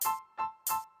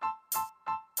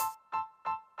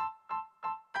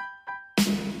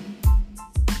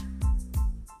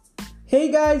Hey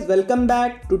guys, welcome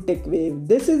back to TechWave.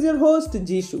 This is your host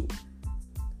Jishu.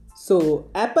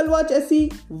 So, Apple Watch SE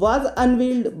was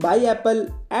unveiled by Apple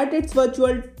at its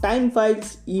virtual Time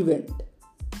Files event.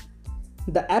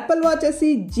 The Apple Watch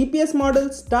SE GPS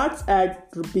model starts at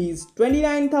Rs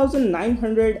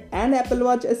 29,900 and Apple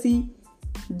Watch SE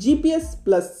GPS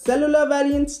plus cellular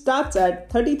variant starts at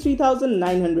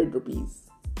 33,900 rupees.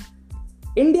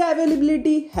 India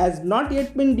availability has not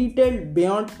yet been detailed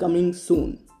beyond coming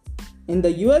soon. In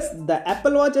the US, the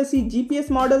Apple Watch SE GPS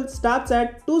model starts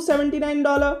at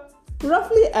 $279,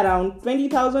 roughly around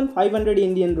 20,500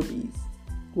 Indian rupees,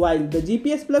 while the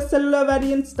GPS plus cellular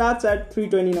variant starts at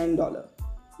 $329,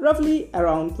 roughly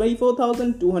around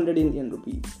 24,200 Indian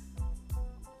rupees.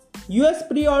 US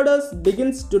pre-orders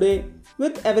begins today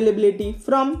with availability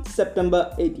from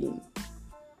September 18.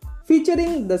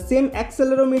 Featuring the same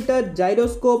accelerometer,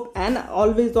 gyroscope and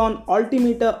always-on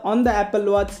altimeter on the Apple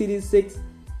Watch Series 6,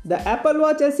 the Apple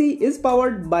Watch SE is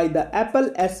powered by the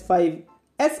Apple S5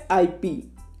 SiP,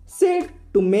 said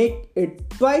to make it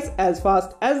twice as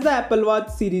fast as the Apple Watch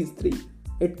Series 3.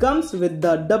 It comes with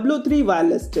the W3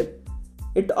 wireless chip.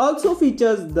 It also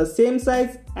features the same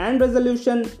size and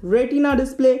resolution Retina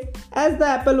display as the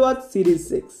Apple Watch Series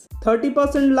 6,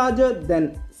 30% larger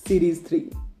than Series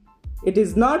 3. It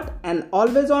is not an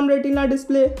always-on Retina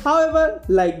display, however,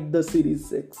 like the Series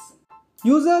 6.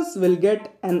 Users will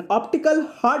get an optical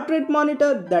heart rate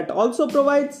monitor that also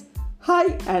provides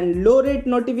high and low rate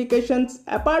notifications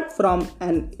apart from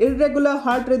an irregular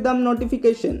heart rhythm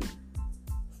notification.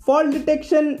 Fault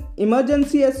detection,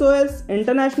 emergency SOS,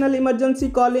 international emergency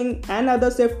calling and other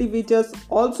safety features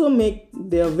also make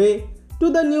their way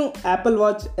to the new Apple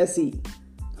Watch SE.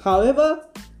 However,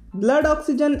 blood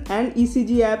oxygen and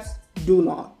ECG apps do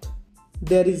not.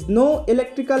 There is no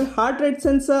electrical heart rate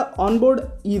sensor on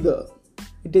board either.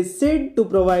 It is said to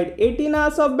provide 18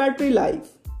 hours of battery life.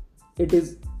 It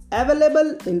is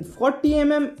available in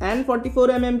 40mm and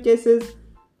 44mm cases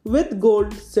with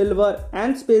gold, silver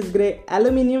and space grey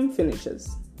aluminium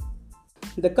finishes.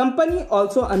 The company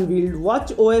also unveiled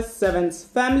watchOS 7's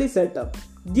family setup,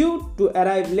 due to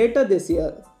arrive later this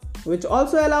year, which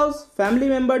also allows family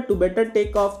members to better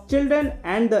take off children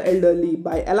and the elderly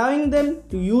by allowing them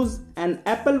to use an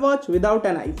Apple Watch without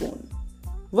an iPhone.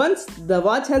 Once the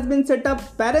watch has been set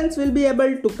up, parents will be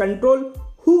able to control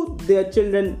who their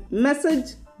children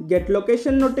message, get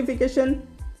location notification,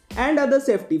 and other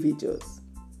safety features.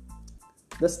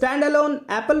 The standalone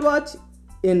Apple Watch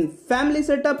in family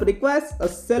setup requires a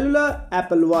cellular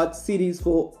Apple Watch Series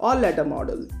 4 or later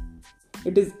model.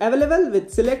 It is available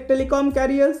with select telecom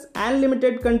carriers and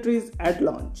limited countries at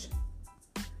launch.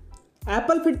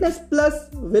 Apple Fitness Plus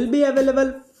will be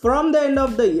available from the end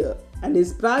of the year and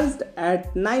is priced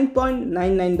at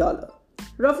 $9.99,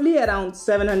 roughly around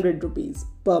 700 rupees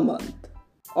per month,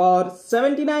 or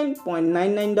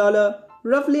 $79.99,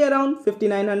 roughly around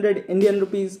 5,900 Indian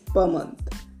rupees per month,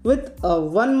 with a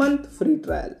 1-month free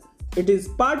trial. It is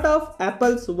part of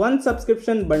Apple's One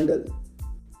subscription bundle.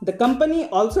 The company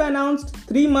also announced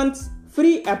 3 months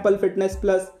free Apple Fitness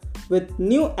Plus with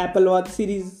new Apple Watch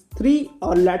Series 3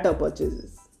 or later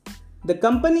purchases. The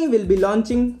company will be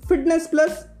launching Fitness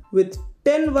Plus with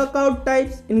 10 workout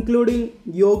types including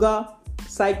yoga,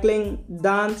 cycling,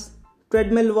 dance,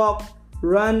 treadmill walk,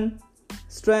 run,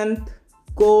 strength,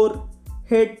 core,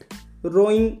 HIIT,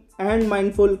 rowing and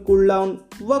mindful cool down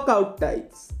workout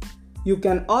types. You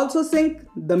can also sync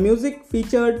the music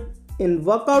featured in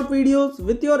workout videos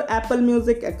with your Apple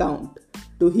Music account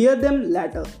to hear them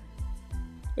later.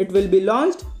 It will be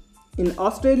launched in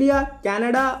Australia,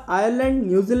 Canada, Ireland,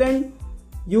 New Zealand,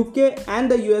 UK and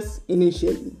the US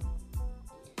initially.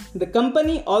 The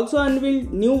company also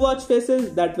unveiled new watch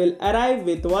faces that will arrive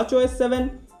with watchOS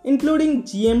 7, including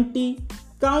GMT,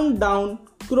 Countdown,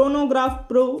 Chronograph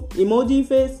Pro, Emoji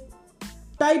Face,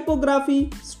 Typography,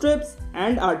 Strips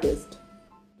and Artist.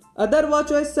 Other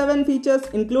watchOS 7 features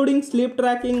including sleep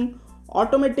tracking,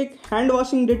 automatic hand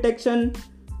washing detection,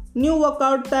 new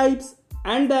workout types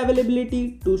and the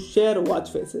availability to share watch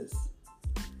faces.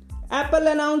 Apple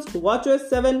announced watchOS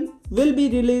 7 will be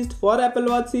released for Apple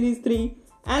Watch Series 3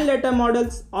 and later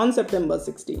models on September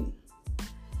 16.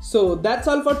 So that's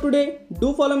all for today.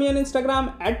 Do follow me on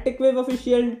Instagram at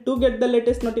TechWaveOfficial to get the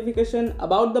latest notification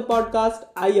about the podcast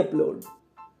I upload.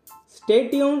 Stay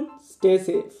tuned, stay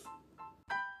safe.